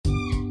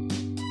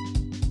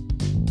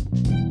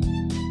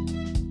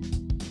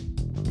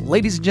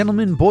Ladies and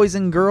gentlemen, boys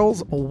and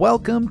girls,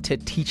 welcome to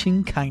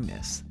Teaching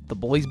Kindness, the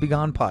Bullies Be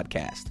Gone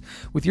podcast,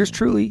 with yours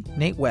truly,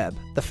 Nate Webb,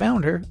 the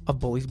founder of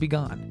Bullies Be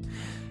Gone.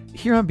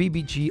 Here on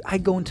BBG, I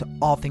go into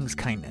all things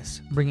kindness,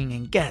 bringing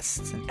in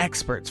guests and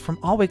experts from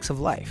all walks of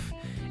life.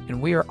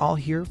 And we are all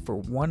here for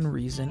one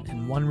reason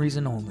and one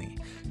reason only,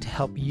 to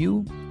help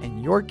you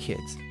and your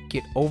kids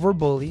get over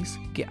bullies,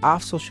 get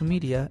off social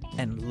media,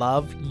 and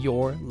love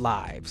your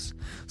lives.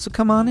 So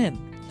come on in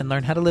and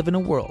learn how to live in a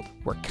world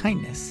where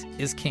kindness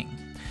is king.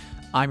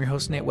 I'm your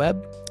host, Nate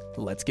Webb.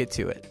 Let's get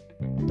to it.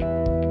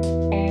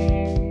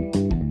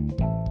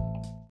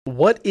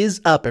 What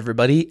is up,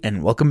 everybody,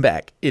 and welcome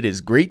back. It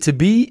is great to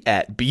be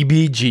at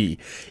BBG.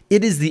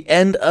 It is the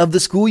end of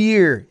the school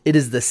year. It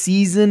is the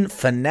season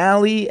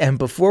finale, and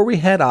before we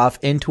head off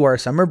into our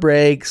summer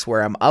breaks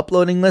where I'm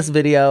uploading less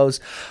videos,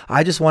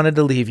 I just wanted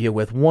to leave you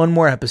with one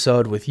more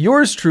episode with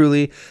yours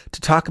truly to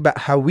talk about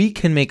how we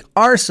can make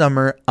our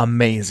summer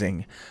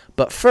amazing.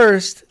 But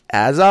first,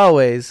 as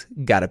always,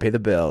 gotta pay the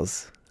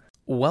bills.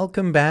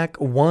 Welcome back,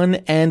 one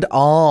and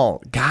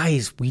all.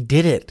 Guys, we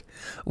did it.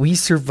 We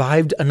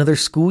survived another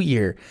school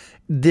year.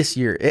 This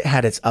year, it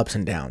had its ups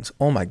and downs.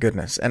 Oh my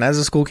goodness. And as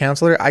a school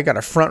counselor, I got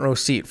a front row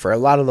seat for a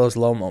lot of those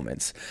low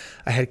moments.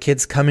 I had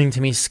kids coming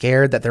to me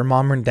scared that their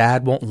mom and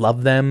dad won't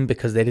love them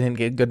because they didn't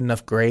get good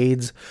enough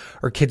grades,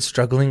 or kids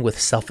struggling with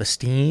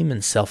self-esteem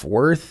and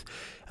self-worth.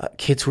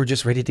 Kids who were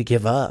just ready to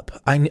give up.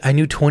 I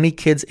knew 20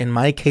 kids in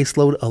my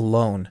caseload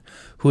alone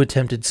who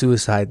attempted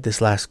suicide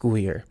this last school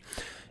year.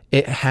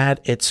 It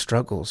had its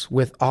struggles.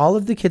 With all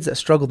of the kids that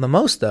struggled the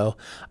most, though,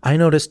 I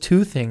noticed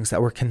two things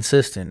that were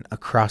consistent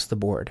across the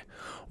board.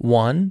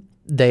 One,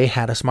 they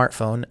had a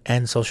smartphone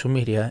and social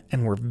media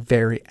and were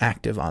very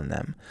active on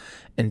them.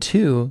 And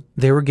two,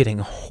 they were getting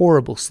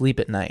horrible sleep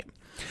at night.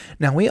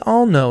 Now, we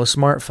all know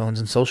smartphones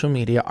and social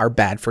media are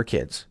bad for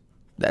kids.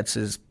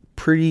 That's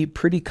pretty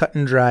cut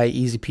and dry,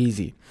 easy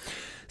peasy.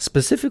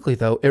 Specifically,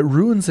 though, it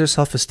ruins their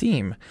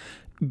self-esteem.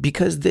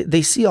 Because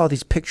they see all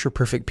these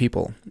picture-perfect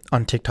people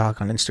on TikTok,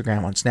 on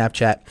Instagram, on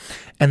Snapchat,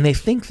 and they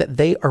think that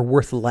they are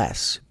worth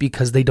less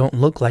because they don't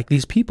look like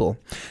these people.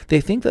 They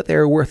think that they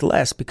are worth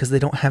less because they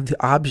don't have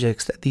the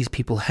objects that these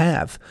people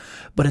have.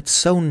 But it's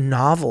so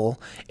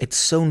novel, it's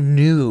so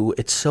new,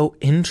 it's so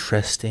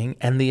interesting,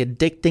 and the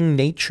addicting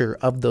nature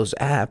of those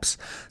apps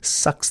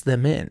sucks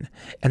them in,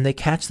 and they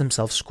catch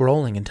themselves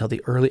scrolling until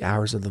the early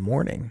hours of the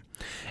morning,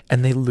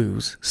 and they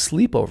lose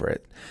sleep over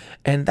it.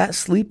 And that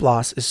sleep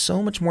loss is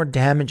so much more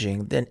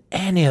damaging than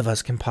any of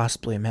us can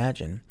possibly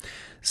imagine.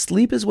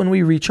 Sleep is when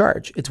we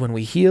recharge. It's when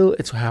we heal.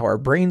 It's how our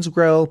brains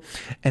grow.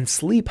 And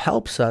sleep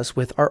helps us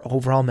with our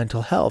overall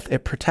mental health.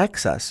 It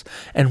protects us.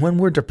 And when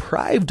we're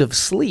deprived of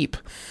sleep,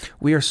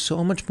 we are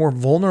so much more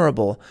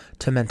vulnerable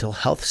to mental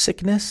health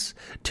sickness,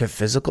 to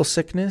physical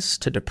sickness,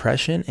 to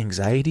depression,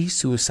 anxiety,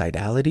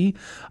 suicidality.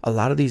 A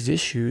lot of these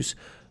issues,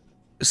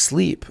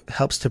 sleep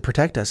helps to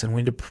protect us.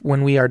 And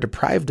when we are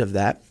deprived of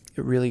that,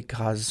 it really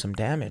causes some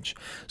damage.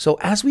 So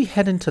as we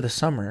head into the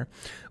summer,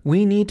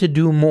 we need to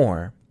do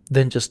more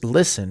than just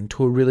listen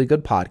to a really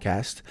good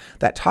podcast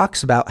that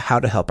talks about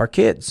how to help our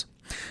kids.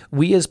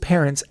 We as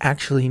parents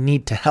actually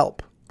need to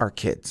help our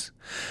kids.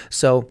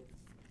 So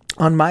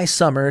on my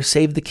summer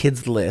Save the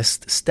Kids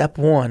list, step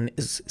 1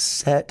 is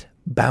set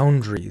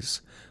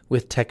boundaries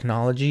with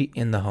technology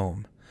in the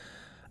home.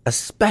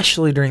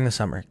 Especially during the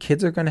summer,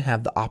 kids are going to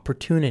have the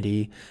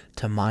opportunity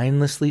to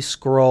mindlessly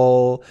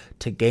scroll,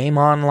 to game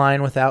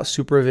online without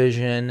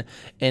supervision,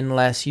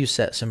 unless you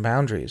set some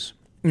boundaries.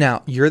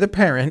 Now, you're the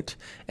parent,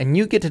 and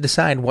you get to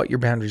decide what your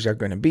boundaries are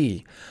going to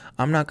be.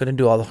 I'm not going to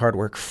do all the hard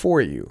work for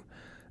you.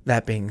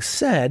 That being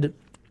said,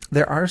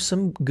 there are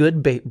some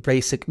good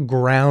basic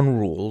ground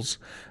rules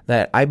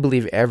that I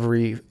believe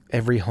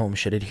every home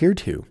should adhere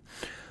to.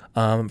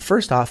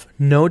 First off,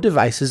 no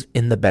devices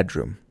in the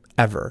bedroom,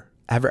 ever.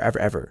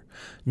 Ever.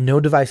 No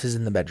devices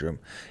in the bedroom.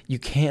 You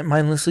can't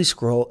mindlessly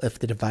scroll if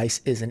the device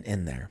isn't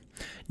in there.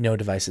 No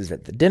devices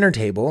at the dinner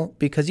table,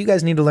 because you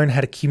guys need to learn how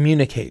to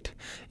communicate.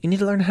 You need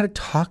to learn how to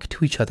talk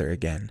to each other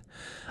again.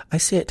 I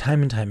say it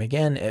time and time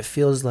again, it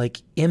feels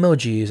like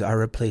emojis are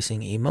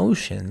replacing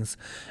emotions.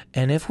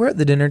 And if we're at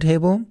the dinner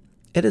table,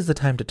 it is the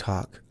time to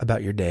talk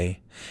about your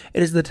day.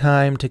 It is the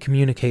time to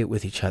communicate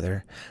with each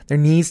other. There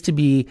needs to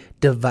be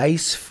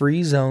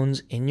device-free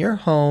zones in your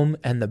home,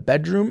 and the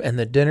bedroom and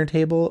the dinner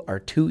table are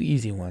two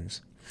easy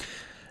ones.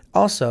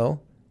 Also,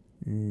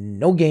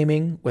 no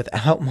gaming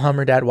without mom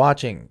or dad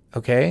watching,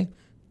 okay?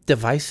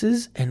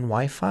 Devices and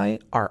Wi-Fi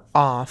are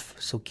off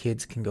so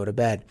kids can go to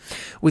bed.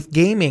 With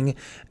gaming,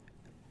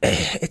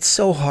 it's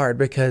so hard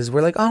because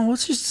we're like, oh, well,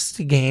 it's just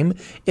a game.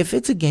 If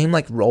it's a game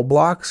like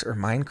Roblox or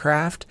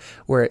Minecraft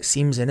where it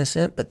seems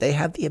innocent, but they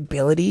have the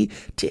ability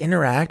to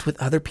interact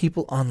with other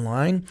people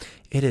online,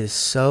 it is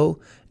so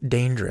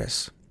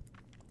dangerous.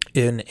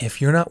 And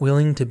if you're not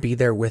willing to be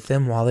there with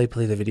them while they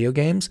play the video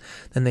games,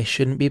 then they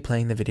shouldn't be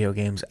playing the video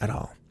games at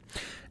all.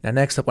 Now,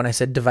 next up, when I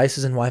said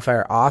devices and Wi-Fi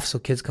are off so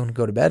kids can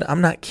go to bed, I'm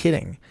not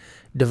kidding.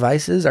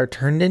 Devices are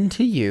turned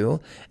into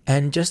you,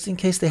 and just in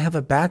case they have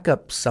a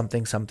backup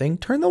something,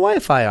 turn the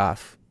Wi-Fi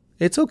off.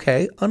 It's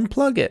okay.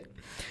 Unplug it.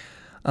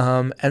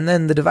 And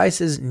then the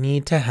devices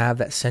need to have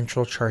that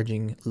central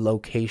charging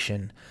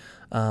location.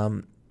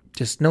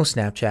 Just no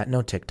Snapchat,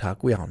 no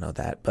TikTok. We all know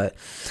that.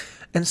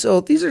 And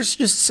so these are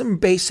just some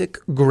basic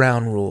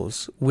ground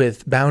rules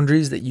with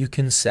boundaries that you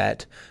can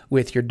set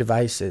with your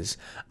devices.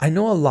 I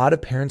know a lot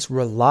of parents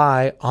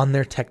rely on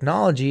their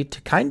technology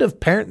to kind of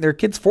parent their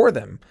kids for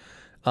them.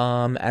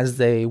 As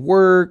they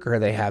work or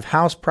they have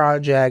house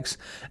projects,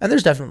 and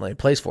there's definitely a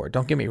place for it.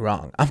 Don't get me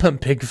wrong. I'm a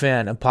big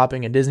fan of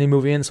popping a Disney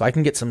movie in so I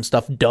can get some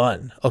stuff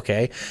done.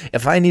 Okay.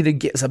 If I need to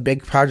get a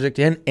big project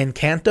in,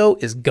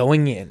 Encanto is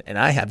going in and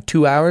I have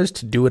 2 hours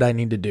to do what I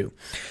need to do.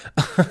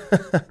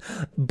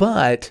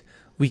 But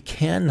we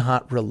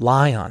cannot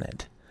rely on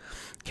it.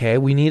 Okay,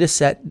 we need to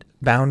set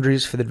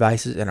boundaries for the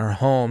devices in our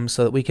home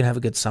so that we can have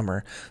a good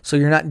summer. So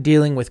you're not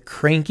dealing with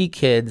cranky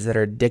kids that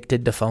are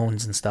addicted to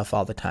phones and stuff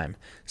all the time.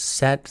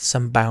 Set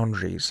some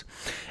boundaries.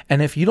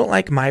 And if you don't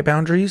like my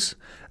boundaries,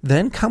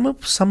 then come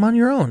up with some on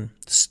your own.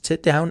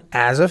 Sit down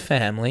as a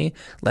family,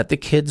 let the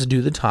kids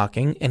do the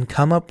talking, and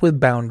come up with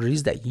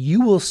boundaries that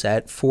you will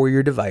set for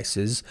your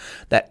devices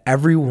that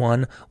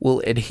everyone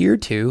will adhere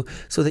to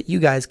so that you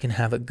guys can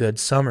have a good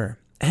summer.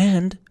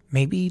 And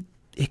maybe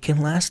it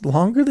can last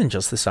longer than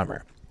just the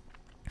summer.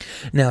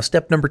 Now,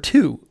 step number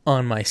 2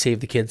 on my Save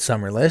the Kids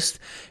summer list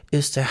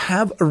is to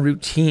have a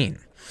routine.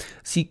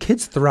 See,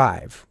 kids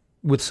thrive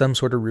with some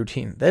sort of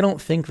routine. They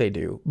don't think they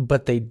do,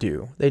 but they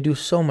do. They do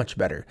so much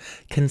better.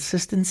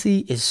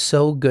 Consistency is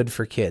so good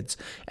for kids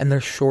and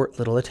their short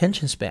little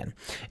attention span.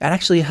 It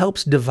actually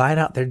helps divide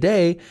out their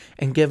day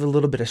and give a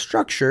little bit of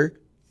structure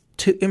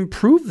to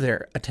improve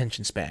their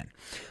attention span.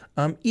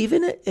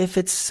 Even if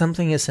it's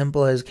something as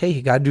simple as, okay,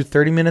 you got to do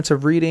 30 minutes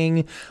of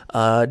reading,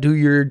 do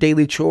your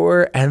daily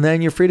chore, and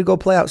then you're free to go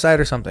play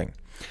outside or something.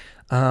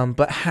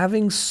 But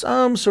having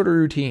some sort of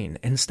routine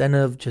instead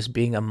of just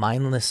being a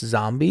mindless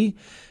zombie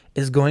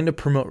is going to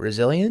promote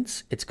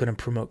resilience. It's going to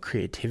promote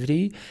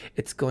creativity.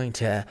 It's going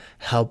to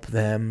help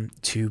them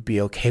to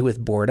be okay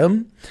with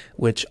boredom,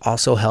 which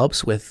also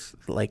helps with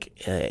like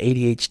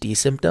ADHD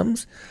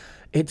symptoms.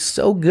 It's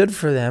so good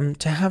for them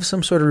to have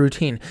some sort of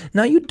routine.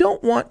 Now, you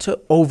don't want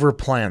to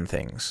overplan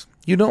things.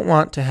 You don't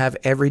want to have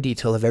every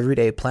detail of every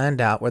day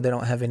planned out where they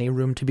don't have any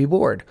room to be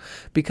bored.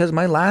 Because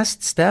my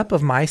last step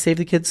of my Save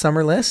the Kids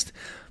summer list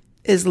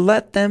is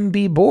let them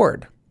be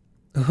bored.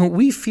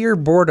 We fear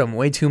boredom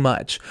way too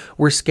much.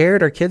 We're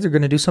scared our kids are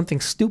going to do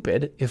something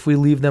stupid if we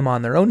leave them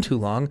on their own too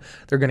long.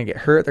 They're going to get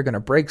hurt. They're going to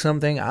break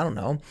something. I don't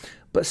know.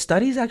 But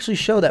studies actually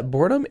show that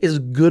boredom is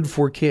good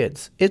for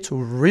kids. It's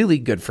really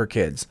good for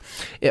kids.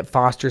 It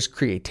fosters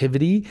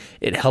creativity.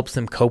 It helps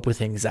them cope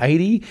with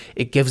anxiety.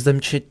 It gives them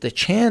the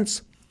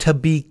chance to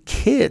be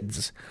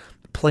kids.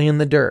 Play in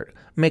the dirt,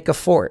 make a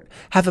fort,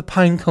 have a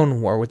pine cone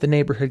war with the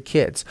neighborhood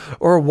kids,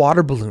 or a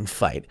water balloon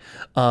fight,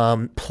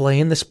 play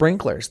in the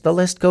sprinklers. The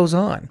list goes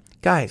on.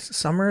 Guys,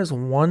 summer is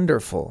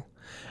wonderful.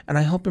 And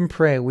I hope and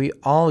pray we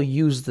all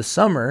use the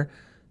summer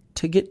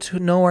to get to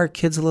know our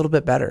kids a little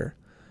bit better.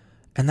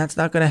 And that's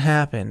not going to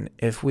happen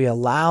if we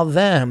allow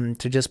them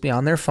to just be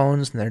on their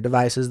phones and their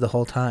devices the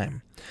whole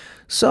time.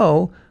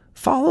 So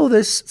follow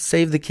this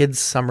Save the Kids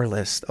summer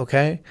list,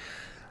 okay?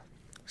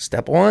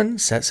 Step 1,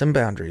 set some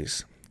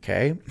boundaries,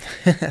 okay?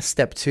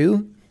 Step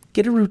 2,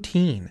 get a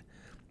routine.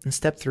 And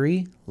step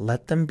 3,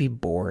 let them be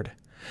bored.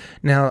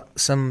 Now,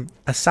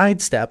 a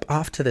side step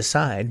off to the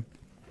side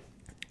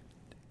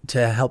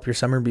to help your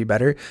summer be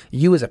better,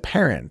 you as a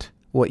parent,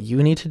 what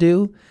you need to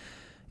do,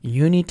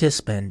 you need to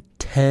spend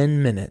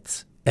 10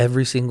 minutes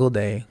every single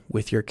day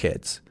with your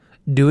kids,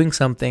 doing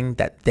something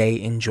that they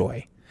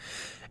enjoy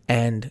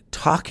and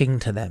talking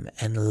to them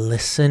and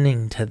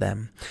listening to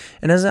them.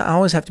 And it doesn't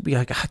always have to be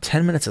like,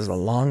 10 minutes is a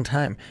long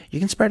time. You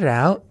can spread it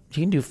out.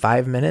 You can do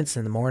 5 minutes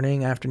in the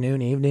morning,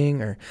 afternoon,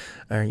 evening, or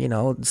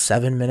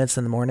 7 minutes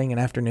in the morning and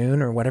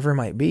afternoon, or whatever it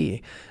might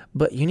be.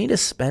 But you need to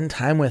spend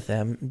time with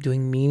them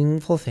doing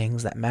meaningful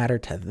things that matter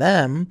to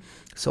them.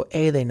 So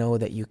A, they know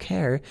that you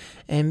care,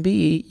 and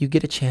B, you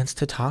get a chance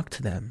to talk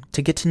to them,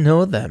 to get to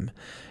know them.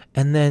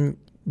 And then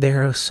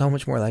they're so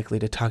much more likely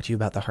to talk to you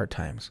about the hard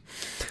times.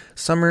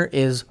 Summer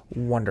is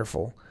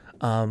wonderful,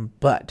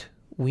 but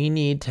we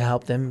need to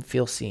help them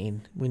feel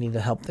seen. We need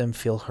to help them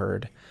feel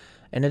heard.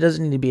 And it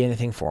doesn't need to be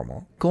anything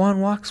formal. Go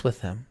on walks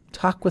with them.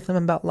 Talk with them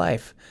about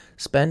life.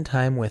 Spend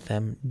time with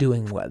them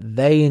doing what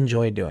they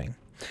enjoy doing.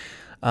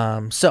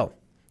 So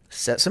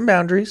set some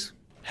boundaries,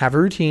 have a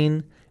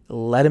routine,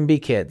 let them be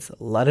kids,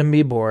 let them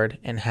be bored,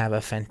 and have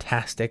a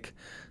fantastic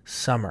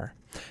summer.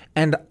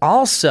 And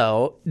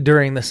also,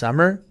 during the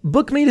summer,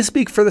 book me to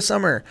speak for the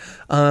summer.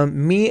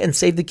 Me and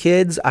Save the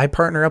Kids, I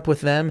partner up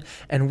with them,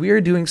 and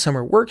we're doing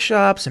summer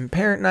workshops and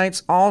parent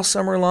nights all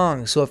summer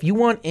long. So if you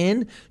want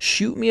in,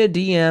 shoot me a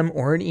DM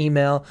or an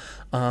email,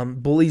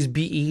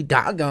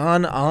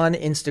 bulliesbe.gone on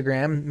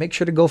Instagram. Make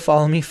sure to go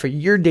follow me for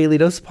your daily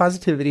dose of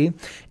positivity.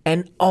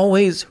 And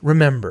always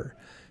remember,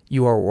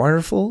 you are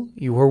wonderful,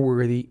 you are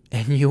worthy,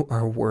 and you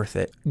are worth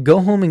it. Go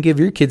home and give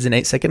your kids an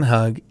 8-second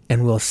hug,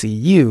 and we'll see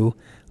you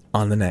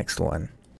on the next one.